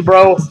miss you,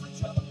 bro.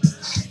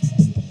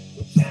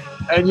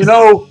 And you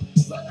know,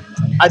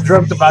 I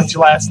dreamt about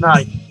you last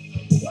night.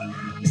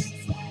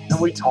 And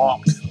we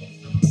talked.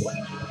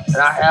 And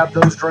I have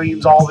those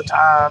dreams all the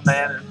time,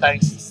 man, and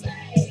thank you.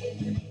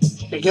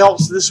 It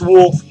helps this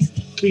wolf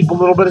keep a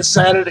little bit of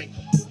sanity.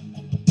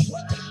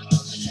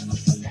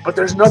 But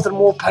there's nothing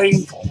more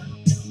painful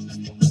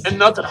and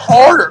nothing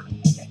harder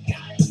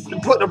than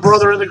putting a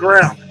brother in the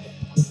ground.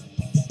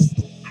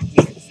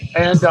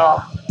 And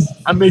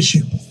I miss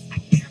you.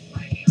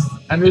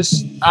 And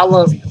I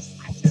love you.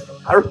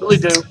 I really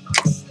do.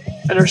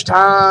 And there's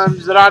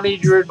times that I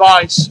need your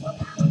advice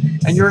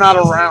and you're not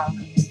around.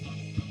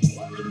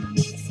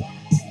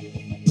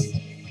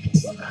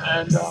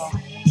 And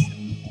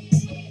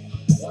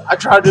I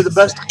try to do the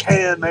best I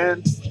can,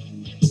 man.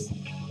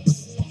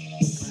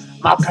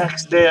 My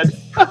pack's dead.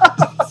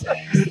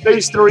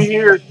 These 3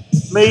 here,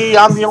 me,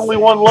 I'm the only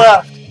one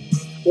left.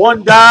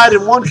 One died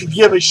and one could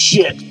give a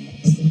shit.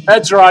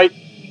 That's right.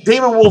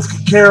 Demon Wolf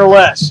could care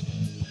less.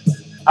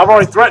 I've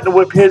already threatened to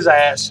whip his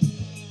ass.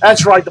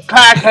 That's right. The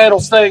pack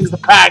handles things the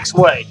pack's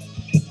way.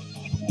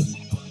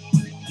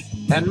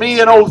 And me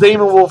and old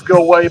Demon Wolf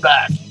go way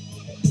back.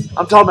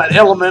 I'm talking about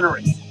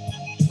elementary.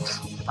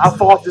 I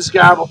fought this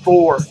guy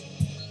before.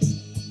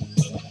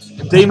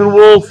 And Demon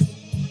Wolf,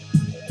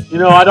 you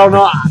know, I don't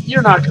know.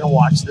 You're not going to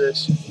watch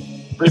this.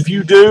 But if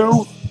you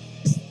do,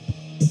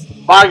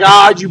 by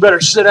God, you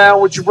better sit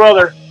down with your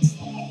brother.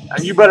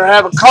 And you better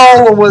have a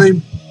call with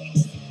him.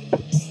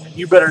 And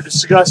you better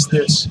discuss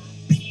this.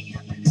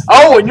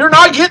 Oh, and you're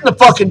not getting the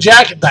fucking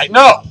jacket back.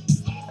 No.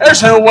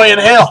 There's no way in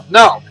hell.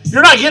 No.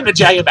 You're not getting the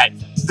jacket back.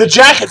 The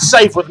jacket's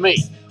safe with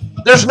me.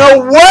 There's no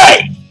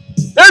way.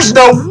 There's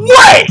no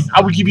way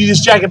I would give you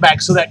this jacket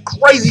back so that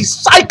crazy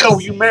psycho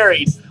you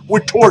married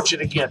would torch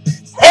it again.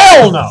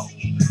 Hell no.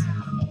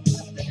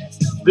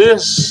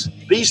 These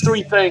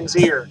 3 things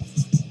here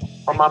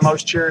are my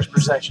most cherished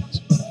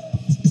possessions.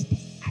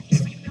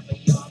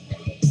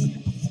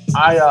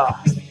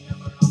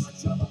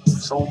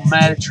 So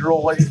mad at your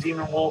old lady,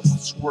 Demon Wolf, I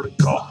swear to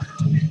God.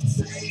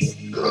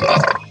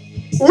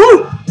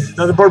 Woo!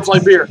 Another burps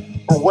like beer,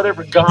 or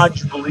whatever God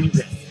you believe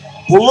in.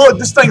 Well, look,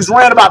 this thing's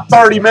ran about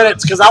 30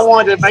 minutes because I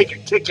wanted to make a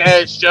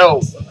kick-ass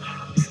show.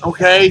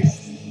 Okay?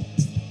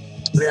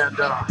 And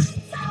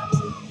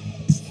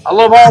I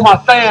love all my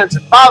fans.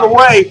 And by the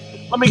way,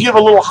 let me give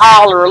a little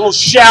holler, a little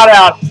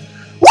shout-out.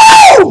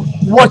 Woo!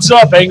 What's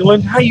up,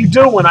 England? How you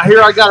doing? I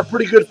hear I got a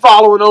pretty good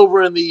following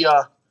over in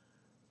the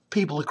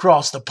people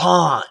across the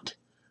pond.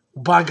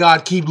 By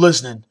God, keep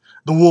listening.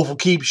 The Wolf will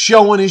keep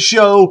showing his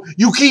show.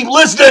 You keep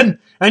listening,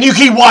 and you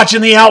keep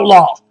watching The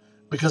Outlaw.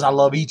 Because I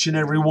love each and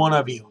every one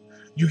of you.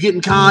 You get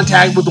in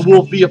contact with the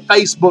Wolf via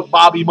Facebook,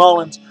 Bobby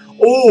Mullins,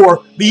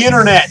 or the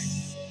internet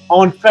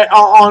on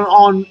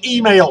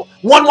email,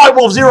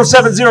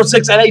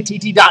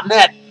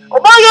 onewhitewolf0706@att.net.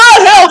 Or by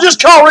God, hell,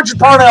 just call Richard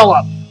Parnell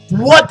up.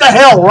 What the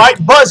hell, right?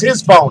 Buzz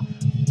his phone.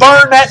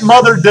 Burn that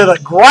mother to the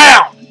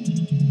ground.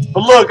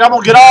 But look, I'm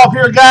going to get off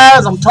here,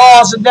 guys. I'm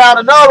tossing down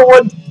another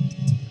one.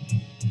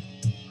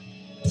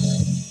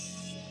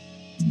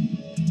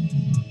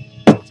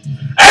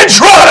 And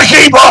try to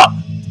keep up.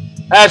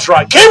 That's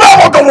right. Keep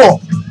up with the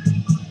Wolf.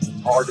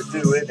 It's hard to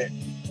do, isn't it?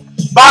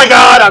 By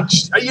God, I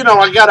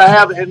got to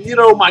have it. And,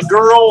 my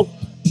girl,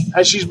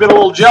 she's been a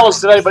little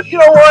jealous today. But you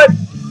know what?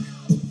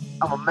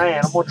 I'm a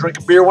man. I'm going to drink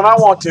a beer when I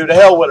want to. To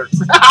hell with her.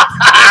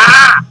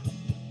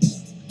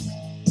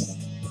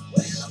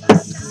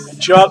 And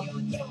Chuck,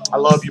 I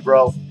love you,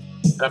 bro.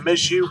 And I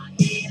miss you.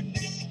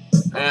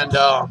 And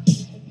I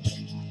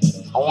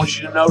want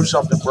you to know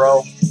something,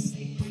 bro.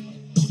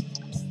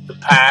 The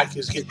pack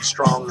is getting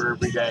stronger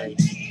every day.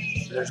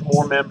 There's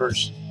more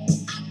members.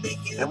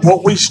 And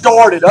what we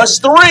started, us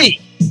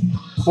 3,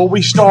 what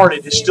we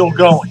started is still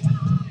going.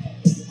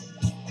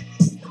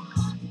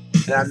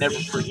 And I never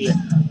forget.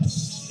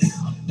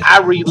 I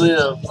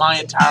relive my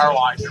entire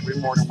life every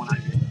morning when I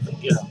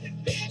get up.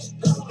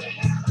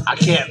 I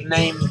can't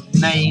name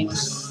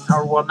names,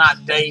 or well,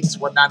 not dates,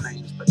 well, not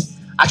names, but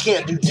I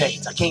can't do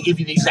dates. I can't give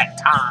you the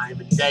exact time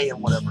and day and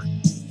whatever.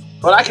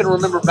 But I can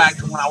remember back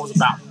to when I was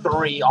about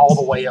 3 all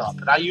the way up.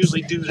 And I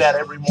usually do that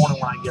every morning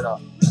when I get up.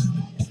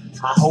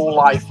 My whole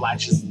life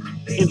flashes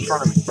in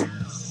front of me.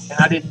 And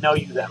I didn't know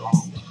you that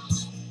long.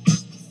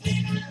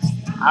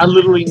 I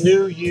literally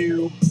knew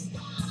you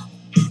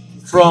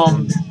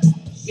from,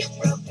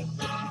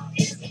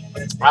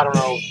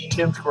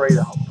 10th grade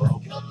up,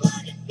 bro.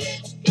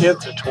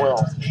 10th or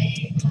 12th.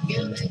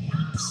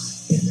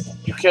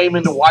 You came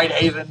into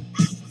Whitehaven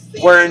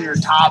wearing your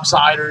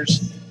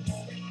topsiders,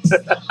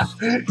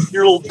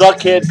 your little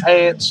duckhead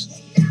pants,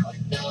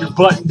 your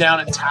button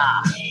down and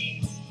tie.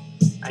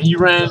 And you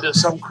ran into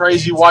some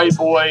crazy white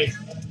boy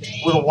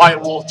with a White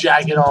Wolf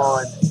jacket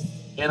on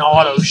in an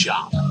auto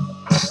shop.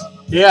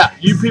 Yeah,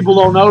 you people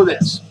don't know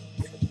this.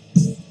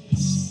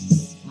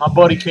 My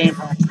buddy came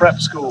from prep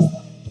school.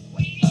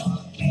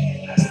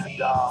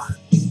 And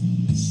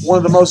one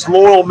of the most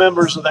loyal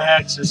members of the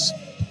HEXUS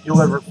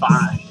you'll ever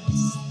find.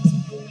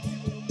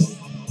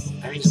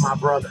 And he's my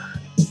brother.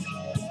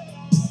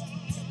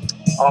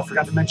 Oh, I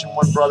forgot to mention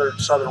one brother,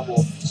 Southern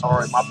Wolf.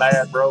 Sorry, my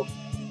bad, bro.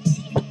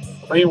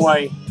 But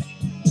anyway,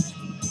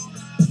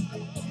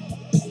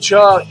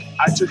 Chuck,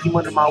 I took him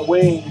under my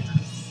wing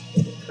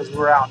because we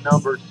were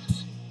outnumbered.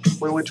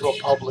 We went to a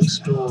public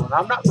school, and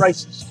I'm not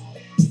racist,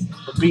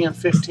 but being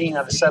 15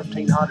 out of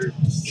 1,700,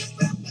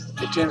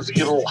 it tends to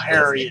get a little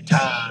hairy at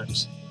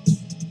times.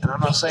 And I'm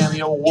not saying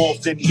the old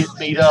Wolf didn't get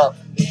beat up,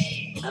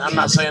 And I'm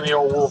not saying the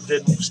old wolf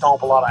didn't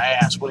stomp a lot of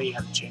ass when he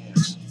had a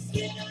chance.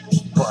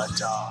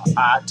 But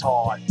I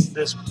taught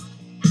this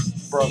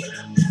brother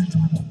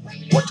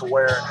what to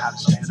wear and how to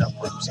stand up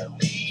for himself.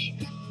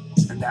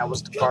 And that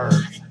was the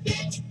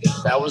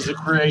birth. That was the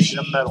creation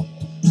of Metal.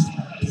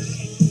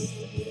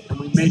 And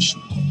we miss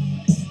you.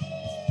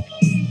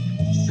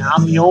 And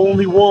I'm the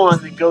only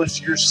one that goes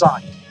to your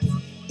site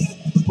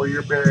where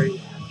you're buried.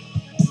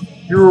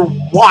 Your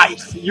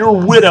wife, your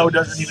widow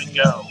doesn't even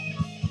go.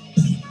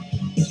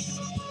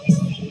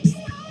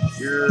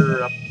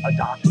 Your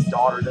adopted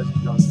daughter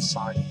doesn't go to the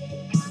site.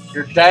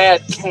 Your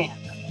dad can't.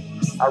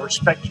 I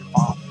respect your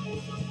father.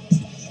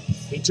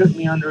 He took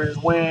me under his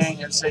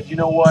wing and said, you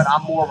know what,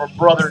 I'm more of a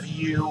brother to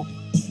you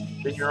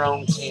than your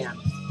own kin.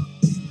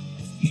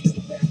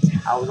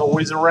 I was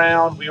always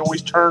around. We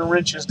always turned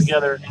wrenches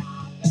together.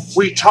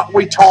 We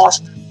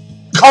tossed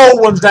cold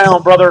ones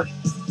down, brother.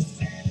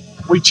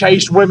 We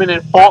chased women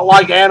and fought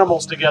like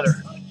animals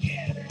together.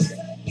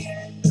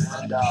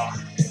 And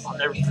I'll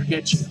never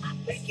forget you.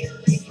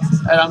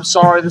 And I'm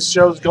sorry this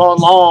show's gone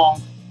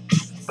long,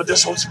 but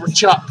this one's for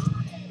Chuck.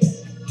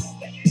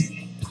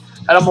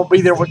 And I'm going to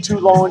be there with 2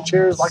 lawn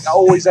chairs like I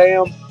always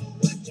am,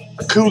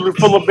 a cooler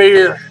full of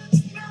beer,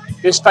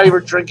 his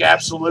favorite drink,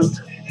 Absolute.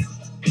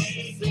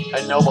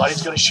 And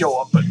nobody's going to show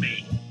up but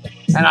me.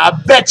 And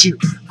I'll bet you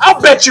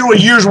a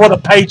year's worth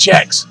of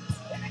paychecks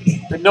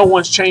that no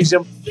one's changed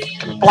them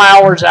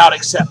flowers out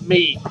except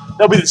me.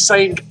 They'll be the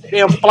same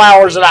damn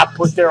flowers that I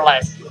put there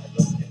last year.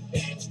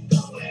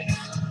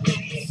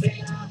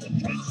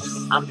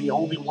 I'm the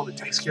only one that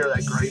takes care of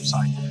that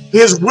gravesite.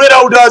 His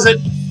widow doesn't.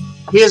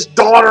 His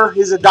daughter,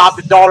 his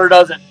adopted daughter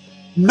doesn't.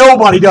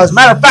 Nobody does.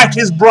 Matter of fact,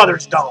 his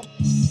brothers don't.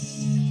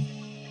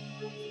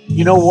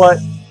 You know what?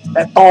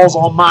 That falls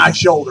on my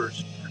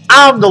shoulders.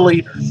 I'm the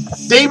leader.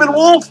 Demon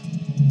Wolf,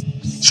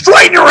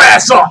 straighten your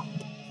ass up.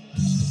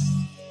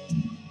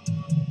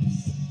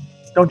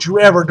 Don't you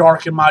ever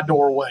darken my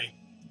doorway,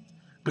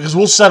 because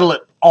we'll settle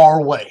it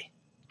our way.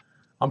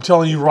 I'm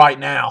telling you right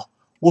now,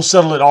 we'll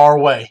settle it our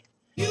way.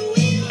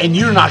 And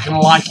you're not going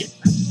to like it.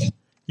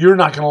 You're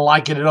not going to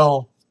like it at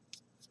all.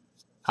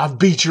 I've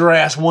beat your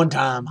ass one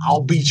time.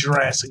 I'll beat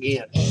your ass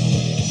again.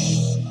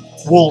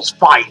 Wolves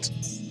fight.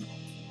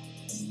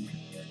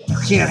 You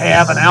can't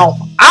have an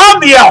alpha. I'm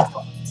the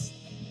alpha.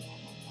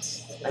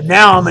 And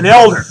now I'm an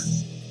elder.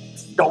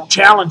 Don't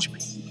challenge me.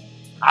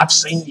 I've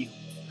seen you.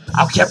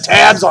 I've kept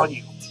tabs on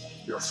you.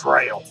 You're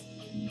frail.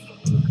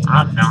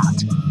 I'm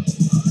not.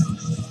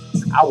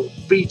 I will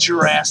beat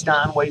your ass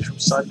 9 ways from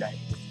Sunday.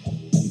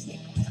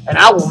 And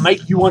I will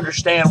make you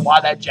understand why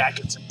that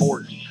jacket's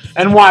important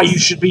and why you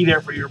should be there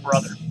for your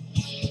brother.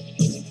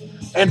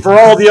 And for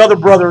all the other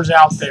brothers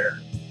out there,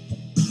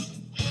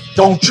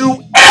 don't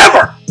you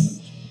ever,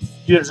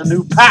 here's a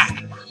new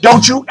pack,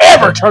 don't you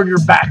ever turn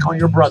your back on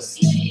your brother.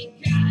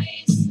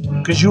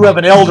 Because you have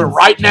an elder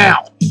right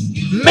now,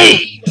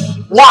 me,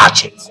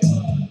 watching.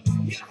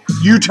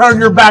 You turn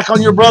your back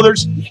on your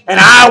brothers, and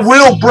I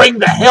will bring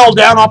the hell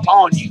down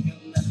upon you.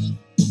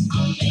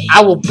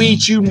 I will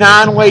beat you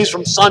 9 ways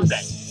from Sunday.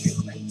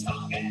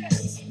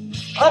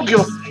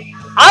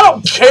 I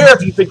don't care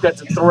if you think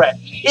that's a threat.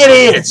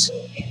 It is.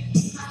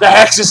 The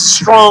HEXUS is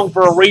strong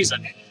for a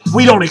reason.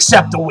 We don't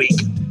accept the weak.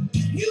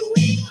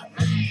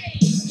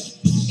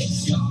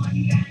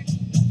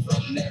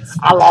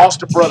 I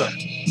lost a brother.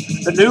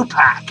 The new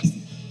pack.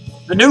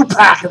 The new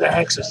pack of the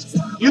HEXUS.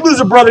 You lose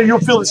a brother, you'll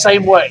feel the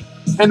same way.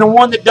 And the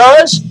one that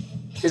does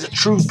is a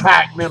true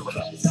pack member.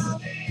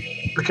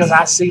 Because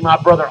I see my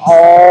brother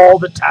all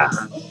the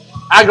time.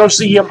 I go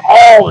see him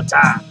all the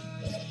time.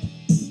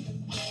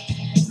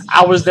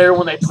 I was there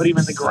when they put him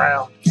in the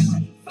ground.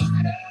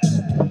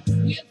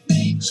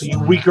 So you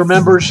weaker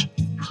members,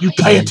 you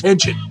pay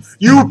attention.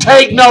 You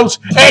take notes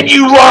and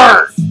you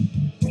learn.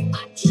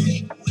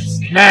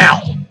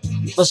 Now,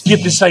 let's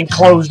get this thing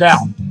closed out.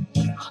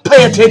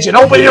 Pay attention.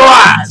 Open your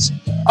eyes.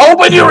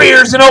 Open your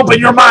ears and open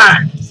your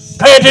mind.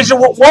 Pay attention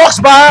to what walks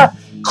by,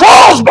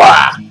 crawls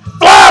by,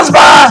 flies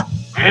by,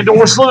 and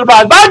or slithers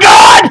by. My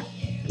God!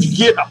 You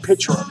get a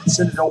picture of it.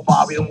 Send it to old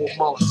Bobby and Wolf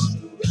Mullins.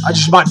 I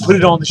just might put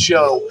it on the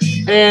show.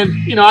 And,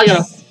 you know, I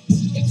gotta...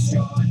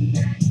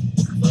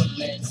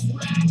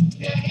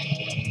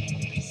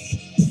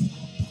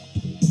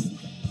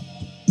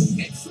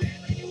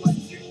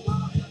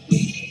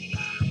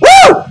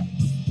 Woo!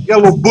 Got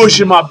a little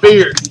bush in my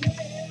beard.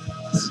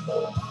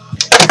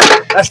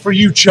 That's for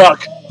you,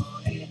 Chuck.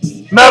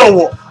 Metal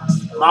Wolf,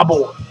 my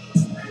boy.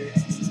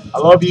 I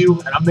love you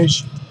and I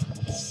miss you.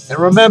 And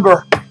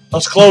remember,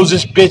 let's close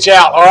this bitch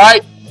out, all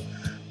right?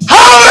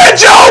 Holla at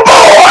Joe,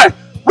 boy!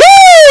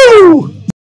 Woo!